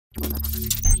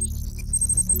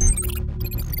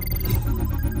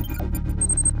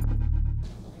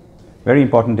Very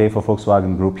important day for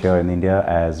Volkswagen Group here in India,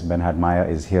 as Bernhard Maier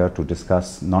is here to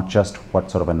discuss not just what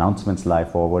sort of announcements lie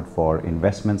forward for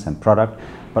investments and product,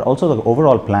 but also the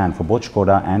overall plan for both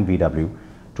Skoda and VW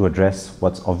to address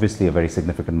what's obviously a very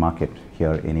significant market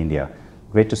here in India.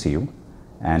 Great to see you.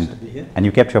 And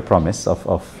you kept your promise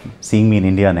of seeing me in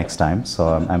India next time, so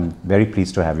I'm very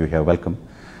pleased to have you here. Welcome.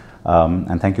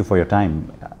 And thank you for your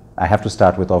time. I have to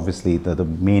start with obviously the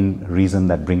main reason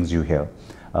that brings you here.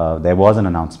 There was an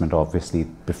announcement obviously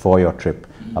before your trip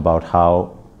about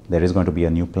how there is going to be a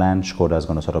new plan. Skoda is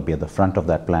going to sort of be at the front of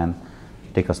that plan.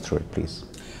 Take us through it, please.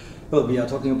 Well, we are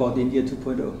talking about India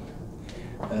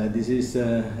 2.0. This is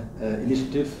an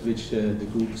initiative which the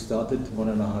group started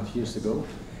 1.5 years ago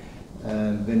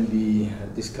when we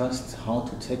discussed how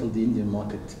to tackle the Indian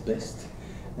market best.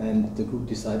 And the group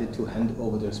decided to hand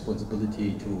over the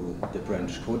responsibility to the brand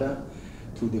Skoda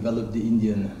to develop the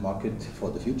Indian market for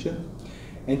the future.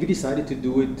 And we decided to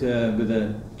do it with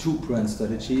a two-brand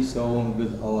strategy. So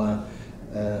with our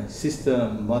sister,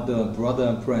 mother,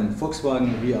 brother brand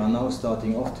Volkswagen, we are now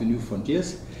starting off to new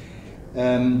frontiers.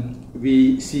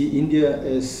 We see India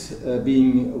as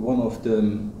being one of the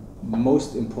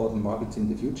most important markets in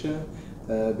the future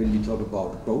when we talk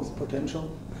about growth potential.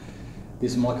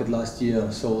 This market last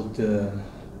year sold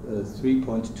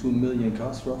 3.2 million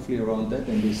cars, roughly around that,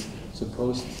 and is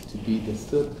supposed to be the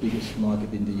third biggest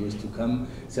market in the years to come,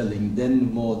 selling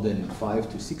then more than 5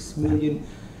 to 6 million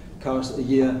cars a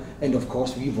year. And of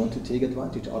course, we want to take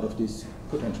advantage out of these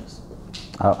potentials.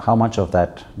 How much of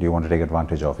that do you want to take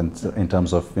advantage of in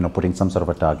terms of putting some sort of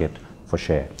a target for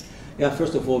share? Yeah,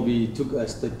 first of all, we took a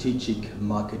strategic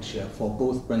market share for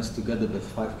both brands together with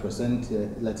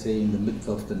 5%, let's say in the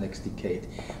middle of the next decade.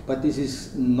 But this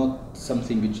is not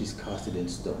something which is casted in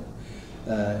stone.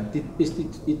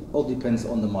 It all depends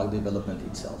on the market development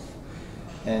itself.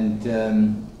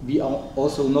 And we are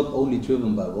also not only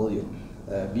driven by volume.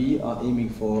 We are aiming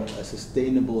for a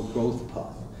sustainable growth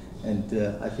path. And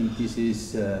I think this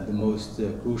is the most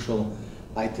crucial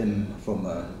item from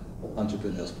an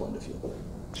entrepreneur's point of view.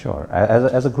 Sure.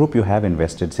 As a group, you have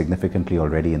invested significantly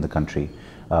already in the country.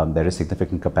 There is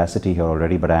significant capacity here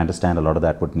already, but I understand a lot of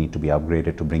that would need to be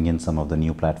upgraded to bring in some of the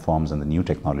new platforms and the new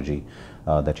technology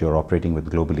that you're operating with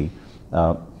globally.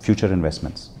 Future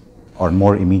investments or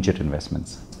more immediate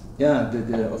investments? Yeah,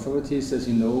 the authorities, as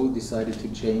you know, decided to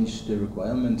change the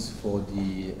requirements for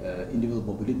the individual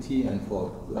mobility and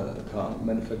for car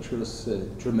manufacturers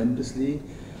tremendously,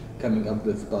 coming up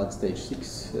with BART Stage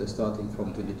 6 starting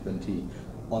from 2020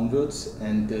 onwards,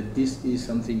 and this is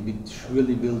something which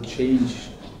really will change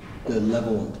the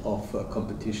level of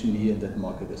competition here in that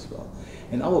market as well.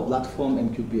 And our platform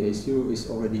MQB-A0 is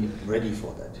already ready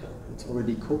for that. It's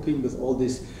already coping with all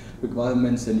these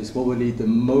requirements and is probably the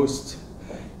most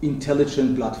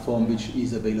intelligent platform which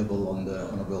is available on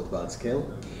a worldwide scale.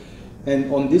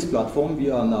 And on this platform we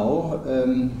are now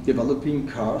developing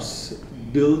cars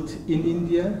built in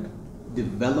India,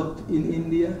 developed in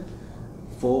India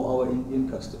for our Indian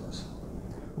customers.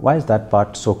 Why is that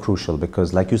part so crucial?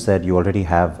 Because like you said, you already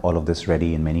have all of this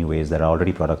ready in many ways. There are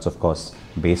already products, of course,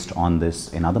 based on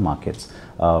this in other markets.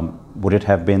 Would it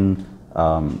have been,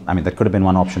 that could have been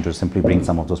one option to simply bring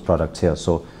some of those products here.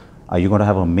 So are you going to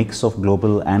have a mix of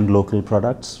global and local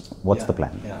products? What's the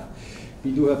plan? Yeah,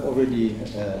 we do have already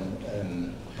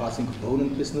passing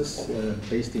component business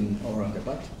based in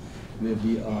Aurangabad, where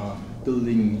we are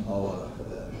building our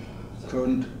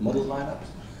current model lineup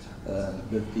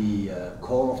with the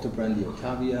core of the brand, the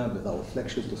Octavia, with our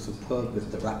flagship, the Superb,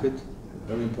 with the Rapid, a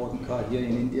very important car here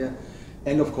in India,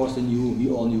 and of course the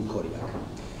all-new Kodiaq.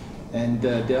 And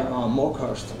there are more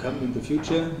cars to come in the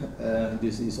future.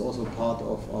 This is also part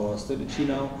of our strategy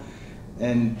now.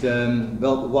 And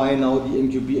well, why now the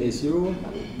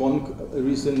MQB-A0? One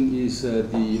reason is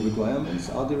the requirements.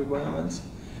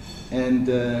 And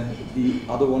the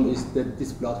other one is that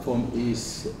this platform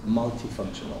is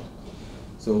multifunctional.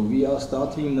 So we are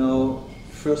starting now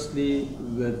firstly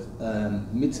with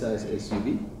mid-size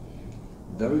SUV,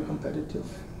 very competitive.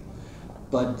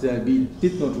 But we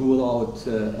did not rule out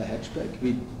a hatchback.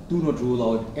 We do not rule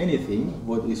out anything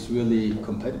what is really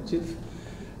competitive.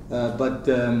 But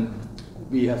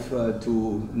we have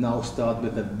to now start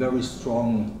with a very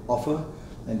strong offer,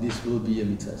 and this will be a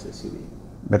mid-size SUV.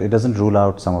 But it doesn't rule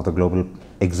out some of the global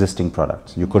existing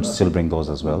products. You could still bring those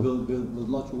as well. Will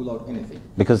not rule out anything.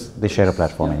 Because they share a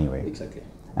platform anyway. Exactly.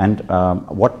 And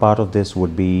what part of this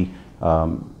would be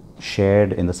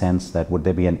shared in the sense that would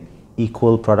there be an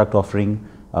equal product offering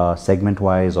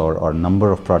segment-wise or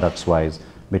number of products-wise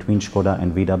between Skoda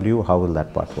and VW? How will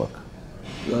that part work?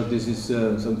 This is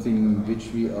something which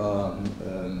we are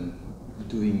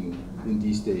doing in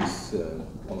these days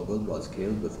on a worldwide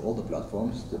scale with all the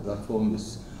platforms. The platform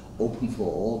is open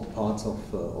for all parts of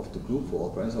the group, for all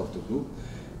brands of the group.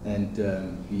 And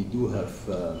we do have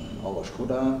our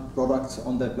Skoda products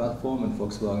on that platform, and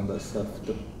Volkswagen does have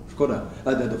the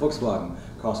Volkswagen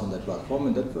cars on that platform,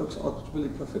 and that works out really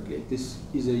perfectly. This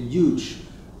is a huge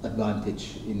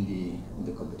advantage in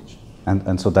the competition.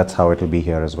 And so that's how it will be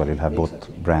here as well. You'll have both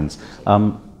brands.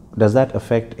 Does that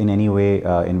affect in any way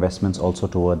investments also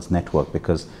towards network?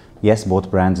 Because yes, both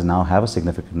brands now have a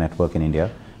significant network in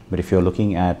India. But if you're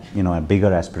looking at a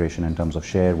bigger aspiration in terms of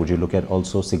share, would you look at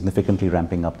also significantly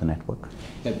ramping up the network?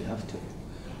 Yeah, we have to.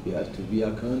 We have to. We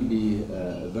are currently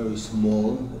a very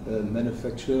small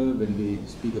manufacturer when we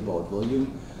speak about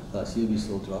volume. Last year we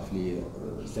sold roughly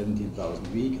 17,000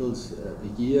 vehicles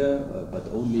a year, but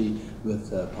only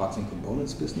with parts and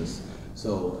components business.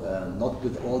 So not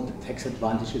with all the tax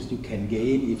advantages you can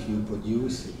gain if you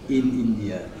produce in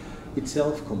India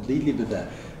itself, completely with a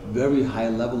very high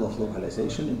level of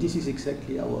localization, and this is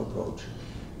exactly our approach.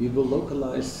 We will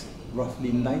localize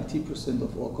roughly 90%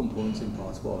 of all components and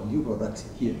parts for our new products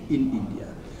here in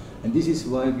India. And this is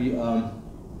why we are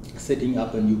setting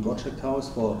up a new project house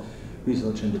for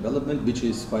research and development, which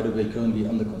is, by the way, currently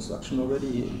under construction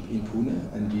already in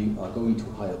Pune, and we are going to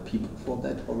hire people for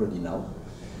that already now.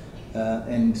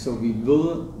 And so we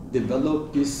will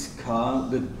develop this car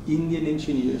with Indian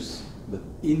engineers, with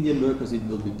Indian workers. It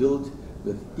will be built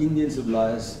with Indian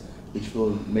suppliers, which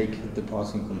will make the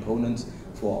parts and components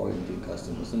for our Indian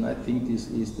customers. And I think this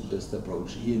is the best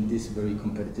approach here in this very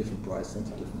competitive and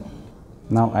price-sensitive market.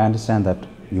 Now, I understand that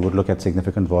you would look at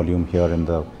significant volume here in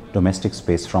the domestic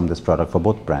space from this product for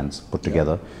both brands put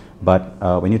together.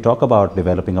 But when you talk about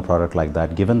developing a product like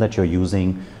that, given that you're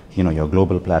using your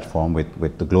global platform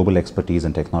with the global expertise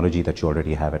and technology that you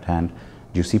already have at hand,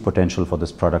 do you see potential for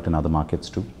this product in other markets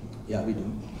too? Yeah, we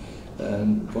do.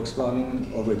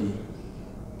 Volkswagen already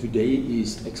today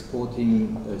is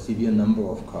exporting a severe number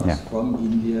of cars from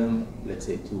India, let's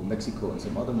say, to Mexico and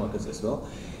some other markets as well.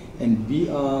 And we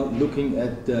are looking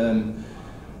at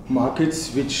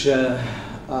markets which are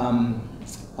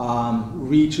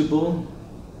reachable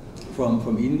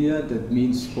from India. That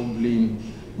means probably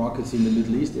markets in the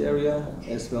Middle East area,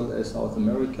 as well as South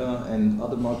America and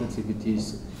other markets if it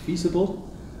is feasible.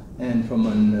 And from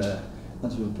an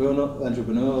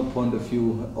entrepreneurial point of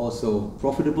view, also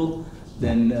profitable,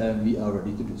 then we are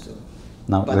ready to do so.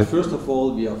 Now, but first of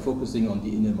all, we are focusing on the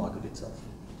Indian market itself.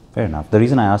 Fair enough. The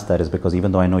reason I asked that is because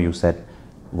even though I know you said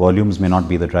volumes may not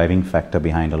be the driving factor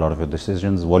behind a lot of your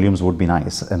decisions, volumes would be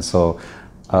nice. And so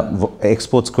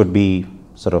exports could be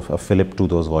sort of a fillip to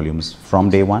those volumes from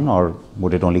day one, or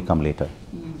would it only come later?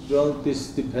 Well, this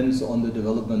depends on the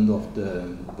development of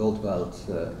the worldwide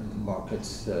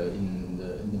markets in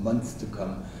the months to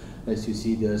come. As you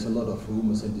see, there's a lot of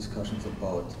rumors and discussions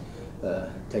about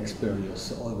tax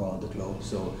barriers all around the globe.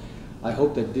 So I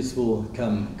hope that this will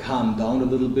calm down a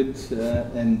little bit,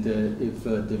 and if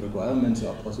the requirements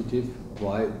are positive,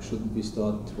 why shouldn't we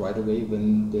start right away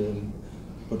when the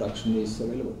production is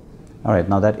available? All right,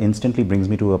 now that instantly brings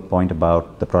me to a point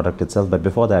about the product itself, but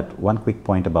before that, one quick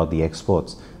point about the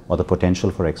exports or the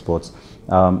potential for exports.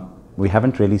 We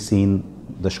haven't really seen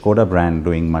the Skoda brand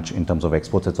doing much in terms of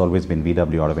exports. It's always been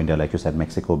VW out of India, like you said,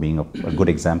 Mexico being a good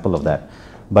example of that.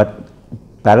 But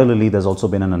parallelly, there's also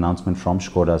been an announcement from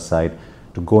Skoda's side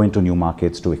to go into new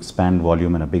markets, to expand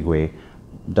volume in a big way.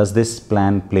 Does this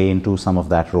plan play into some of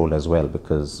that role as well?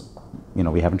 Because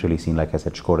we haven't really seen, like I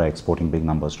said, Skoda exporting big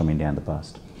numbers from India in the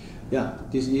past. Yeah,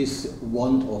 this is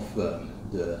one of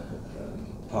the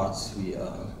parts we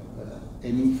are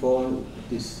aiming for.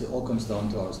 This all comes down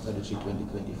to our strategy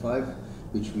 2025,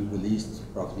 which we released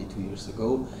roughly 2 years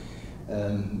ago.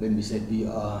 When we said we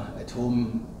are at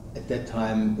home at that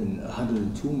time in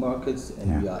 102 markets,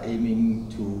 and we are aiming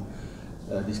to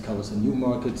discover some new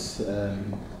markets,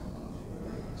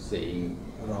 saying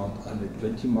around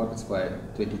 120 markets by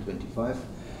 2025.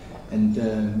 And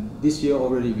this year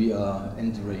already we are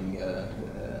entering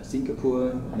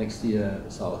Singapore. Next year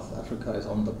South Africa is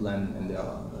on the plan, and there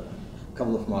are a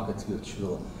couple of markets which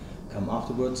will come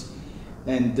afterwards.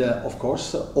 And of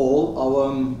course, all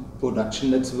our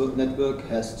production network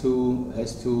has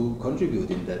to contribute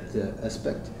in that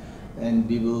aspect. And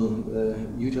we will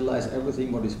utilize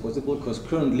everything what is possible, because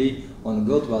currently, on a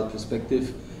worldwide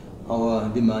perspective, our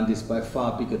demand is by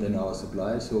far bigger than our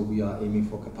supply, so we are aiming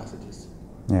for capacities.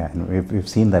 Yeah, and we've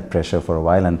seen that pressure for a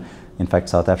while, and in fact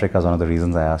South Africa is one of the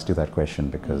reasons I asked you that question,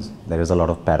 because there is a lot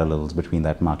of parallels between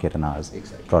that market and ours,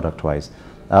 product-wise.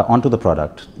 Onto the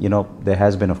product, there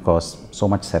has been, of course, so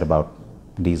much said about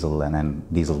diesel and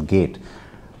Dieselgate.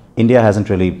 India hasn't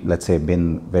really, let's say,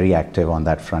 been very active on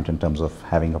that front in terms of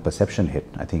having a perception hit.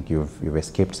 I think you've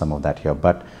escaped some of that here.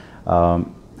 But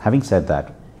having said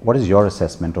that, what is your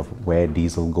assessment of where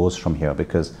diesel goes from here?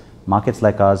 Because markets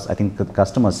like ours, I think the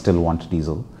customers still want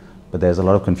diesel, but there's a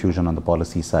lot of confusion on the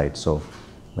policy side. So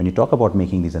when you talk about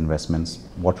making these investments,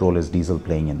 what role is diesel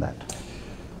playing in that?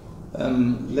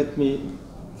 Let me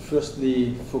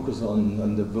firstly focus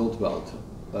on the worldwide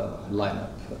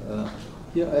lineup.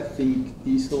 Here I think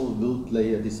diesel will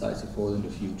play a decisive role in the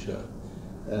future,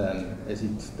 as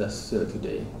it does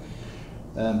today.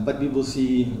 But we will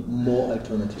see more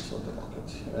alternatives on the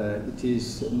market. It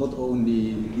is not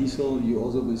only diesel, you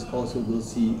also will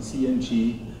see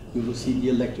CNG, you will see the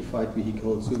electrified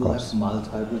vehicles, you will have mild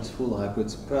hybrids, full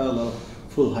hybrids, parallel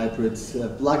full hybrids,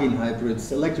 plug-in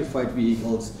hybrids, electrified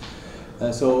vehicles.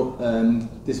 So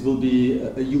this will be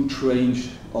a huge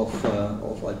range of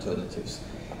alternatives.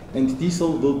 And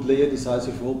diesel will play a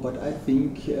decisive role, but I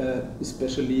think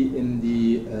especially in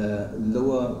the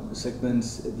lower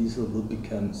segments, diesel will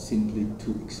become simply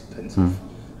too expensive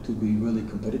to be really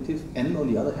competitive. And on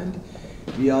the other hand,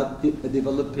 we are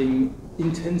developing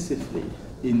intensively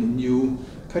in new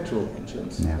petrol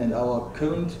engines. Yeah. And our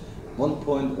current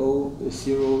 1.0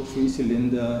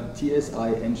 3-cylinder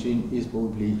TSI engine is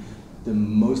probably the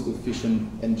most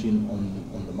efficient engine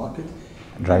on the market.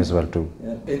 Drives well too.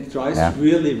 It drives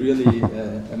really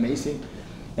amazing,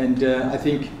 and I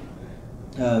think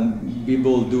we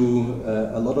will do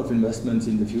a lot of investments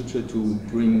in the future to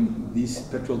bring these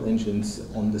petrol engines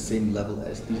on the same level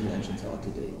as diesel engines are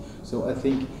today. So I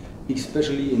think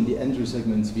especially in the entry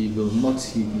segments we will not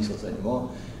see diesels anymore.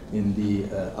 In the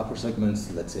upper segments,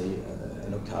 let's say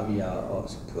an Octavia or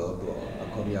Superb or a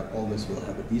Kodiaq always will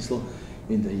have a diesel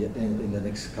in the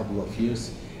next couple of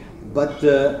years. But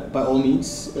by all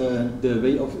means, the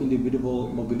way of individual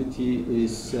mobility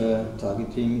is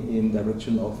targeting in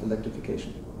direction of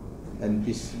electrification. And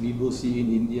this we will see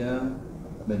in India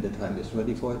when the time is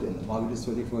ready for it and the market is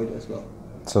ready for it as well.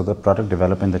 So the product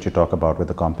development that you talk about with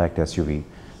the compact SUV,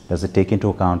 does it take into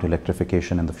account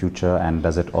electrification in the future, and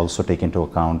does it also take into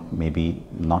account maybe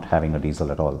not having a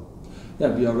diesel at all?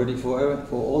 Yeah, we are ready for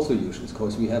all solutions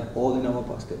because we have all in our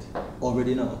basket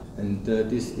already now. And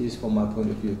this is, from my point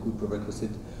of view, a good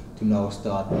prerequisite to now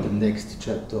start the next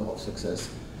chapter of success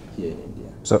here in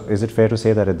India. So is it fair to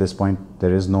say that at this point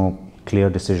there is no clear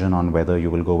decision on whether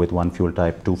you will go with one fuel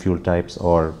type, two fuel types,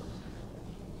 or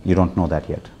you don't know that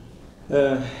yet?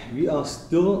 We are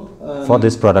still... for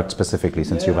this product specifically,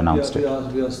 since you've announced it.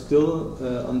 We are still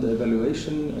under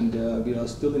evaluation, and we are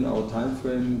still in our time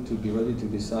frame to be ready to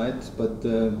decide, but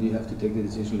we have to take the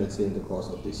decision, let's say, in the course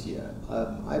of this year.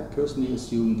 I personally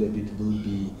assume that it will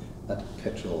be a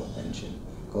petrol engine,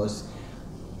 because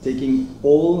taking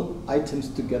all items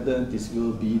together, this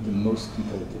will be the most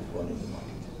competitive one in the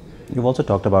market. You've also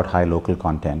talked about high local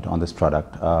content on this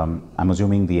product. I'm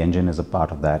assuming the engine is a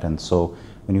part of that, and so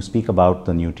when you speak about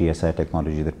the new TSI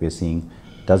technology that we're seeing,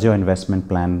 does your investment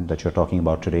plan that you're talking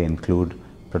about today include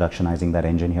productionizing that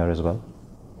engine here as well?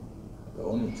 By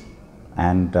all means.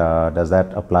 And does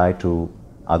that apply to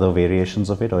other variations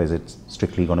of it, or is it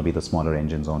strictly going to be the smaller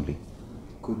engines only?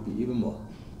 Could be even more.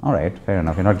 All right, fair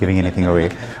enough. You're not giving anything away,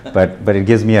 but it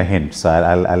gives me a hint, so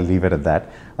I'll leave it at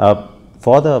that.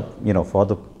 For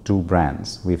the two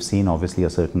brands, we've seen obviously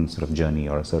a certain sort of journey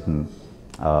or a certain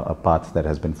a path that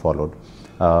has been followed.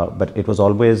 But it was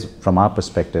always, from our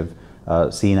perspective,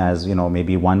 seen as,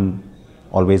 maybe one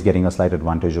always getting a slight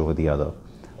advantage over the other.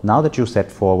 Now that you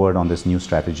set forward on this new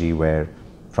strategy where,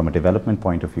 from a development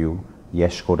point of view,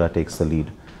 yes, Skoda takes the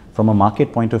lead. From a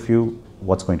market point of view,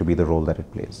 what's going to be the role that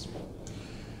it plays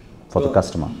for the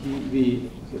customer?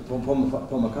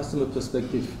 From a customer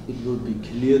perspective, it will be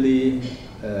clearly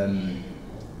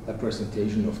a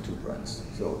presentation of two brands.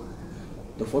 So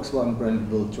the Volkswagen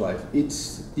brand will drive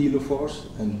its dealer force,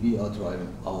 and we are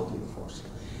driving our dealer force.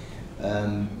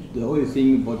 The only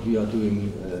thing what we are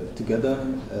doing together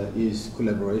is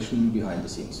collaboration behind the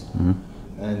scenes.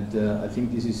 And I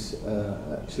think this is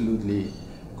absolutely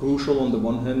crucial on the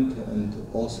one hand and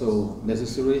also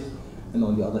necessary, and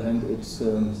on the other hand it's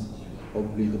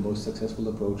probably the most successful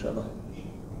approach ever.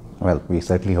 Well, we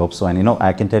certainly hope so, and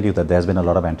I can tell you that there's been a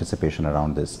lot of anticipation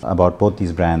around this, about both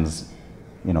these brands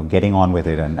getting on with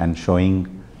it and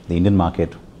showing the Indian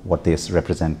market what they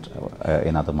represent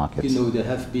in other markets. There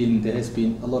has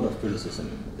been a lot of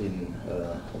criticism in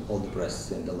all the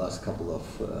press in the last couple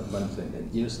of months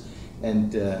and years,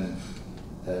 and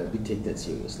we take that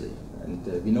seriously. And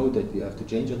we know that we have to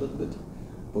change a little bit,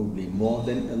 probably more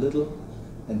than a little,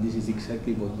 and this is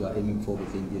exactly what we are aiming for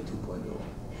with India 2.0.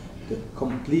 The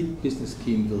complete business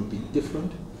scheme will be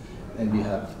different, And we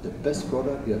have the best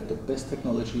product, we have the best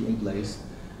technology in place,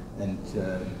 and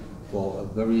for a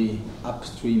very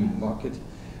upstream market,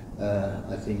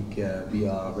 I think we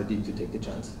are ready to take the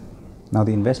chance. Now,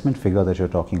 the investment figure that you're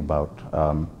talking about,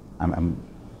 I'm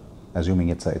assuming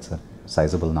it's a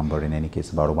sizable number in any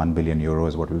case. About €1 billion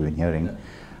is what we've been hearing.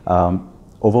 Yeah.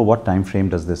 Over what time frame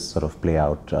does this sort of play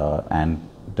out? And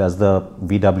does the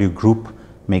VW group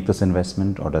make this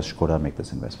investment, or does Skoda make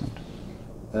this investment?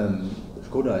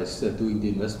 Skoda is doing the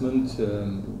investment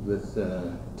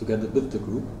together with the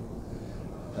group,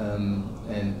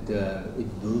 and it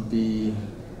will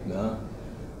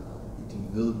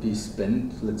be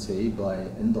spent, let's say, by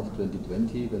end of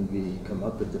 2020 when we come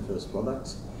up with the first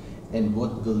products. And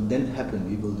what will then happen,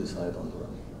 we will decide on the run.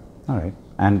 All right.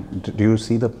 And do you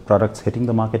see the products hitting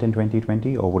the market in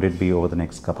 2020, or would it be over the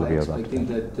next couple of years? I'm expecting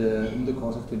that in the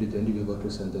course of 2020 we will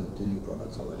present the new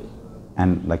products already.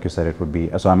 And like you said, it would be,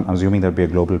 so I'm assuming there'll be a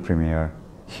global premiere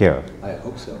here. I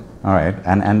hope so. All right.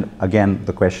 And again,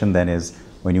 the question then is,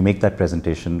 when you make that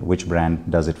presentation, which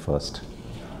brand does it first?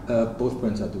 Both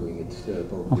brands are doing it,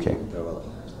 probably in parallel.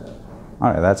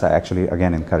 All right. That's actually,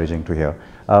 again, encouraging to hear.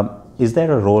 Is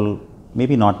there a role,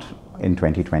 maybe not in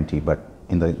 2020, but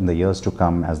in the years to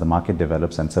come, as the market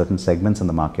develops and certain segments in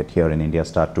the market here in India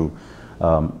start to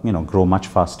grow much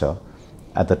faster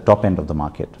at the top end of the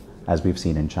market, as we've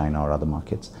seen in China or other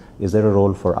markets? Is there a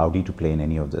role for Audi to play in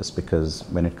any of this? Because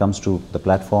when it comes to the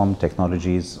platform,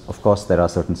 technologies, of course there are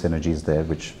certain synergies there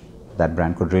which that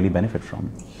brand could really benefit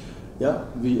from. Yeah,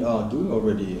 we are doing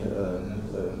already a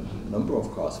number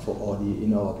of cars for Audi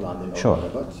in our plant in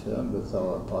Aurangabad with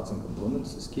our parts and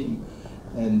components scheme.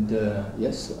 And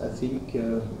yes, I think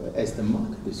as the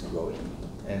market is growing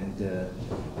and the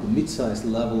mid-size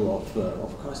level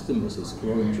of customers is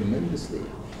growing tremendously,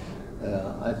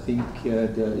 I think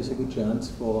there is a good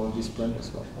chance for this brand as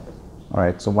well. All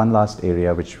right, so one last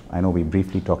area which I know we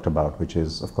briefly talked about, which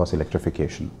is of course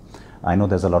electrification. I know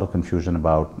there's a lot of confusion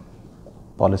about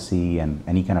policy and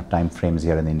any kind of time frames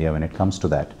here in India when it comes to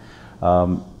that.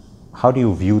 How do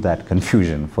you view that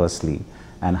confusion, firstly,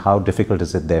 and how difficult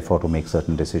is it therefore to make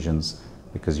certain decisions,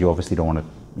 because you obviously don't want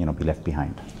to be left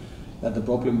behind? The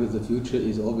problem with the future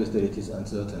is always that it is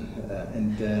uncertain,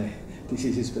 and this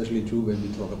is especially true when we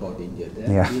talk about India.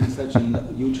 There have been such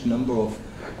a huge number of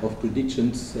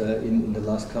predictions in the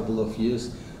last couple of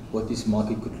years what this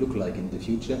market could look like in the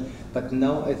future. But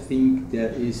now I think there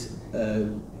is a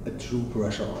true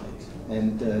pressure on it,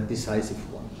 and a decisive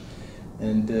one.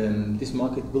 And this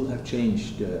market will have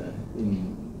changed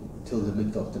till the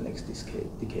mid of the next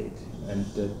decade. And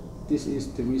this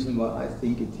is the reason why I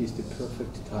think it is the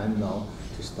perfect time now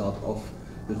to start off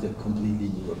with a completely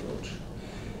new approach.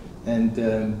 And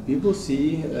we will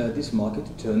see this market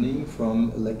turning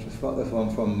from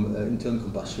internal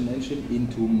combustion engine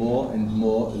into more and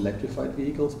more electrified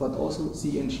vehicles, but also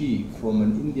CNG from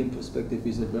an Indian perspective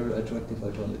is a very attractive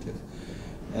alternative.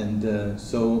 And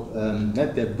so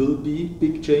there will be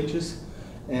big changes,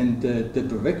 and the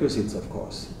prerequisites, of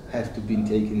course, have to be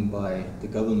taken by the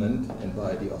government and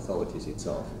by the authorities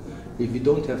itself. If we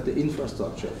don't have the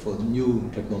infrastructure for new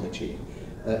technology,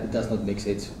 it does not make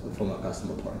sense from a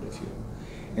customer point of view.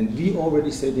 And we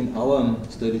already said in our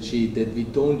strategy that we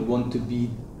don't want to be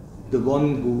the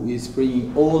one who is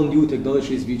bringing all new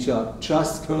technologies which are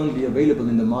just currently available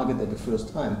in the market at the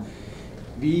first time.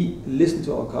 We listen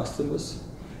to our customers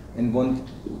and want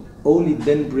only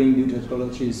then bring new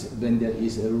technologies when there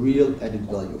is a real added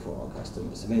value for our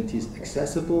customers. When it is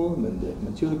accessible, when the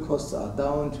material costs are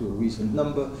down to a recent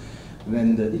number,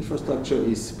 when the infrastructure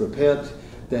is prepared,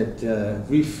 that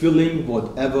refilling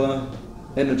whatever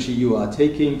energy you are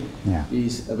taking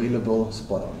is available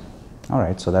spot on. All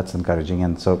right, so that's encouraging,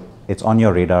 and so it's on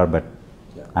your radar, but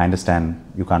I understand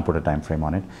you can't put a time frame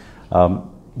on it.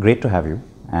 Great to have you,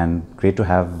 and great to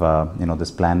have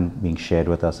this plan being shared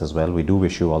with us as well. We do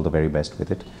wish you all the very best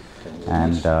with it,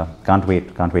 and can't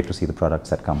wait to see the products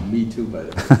that come. Me too, by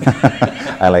the way.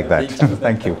 I like that.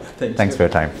 Thank you. Thanks for your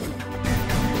time.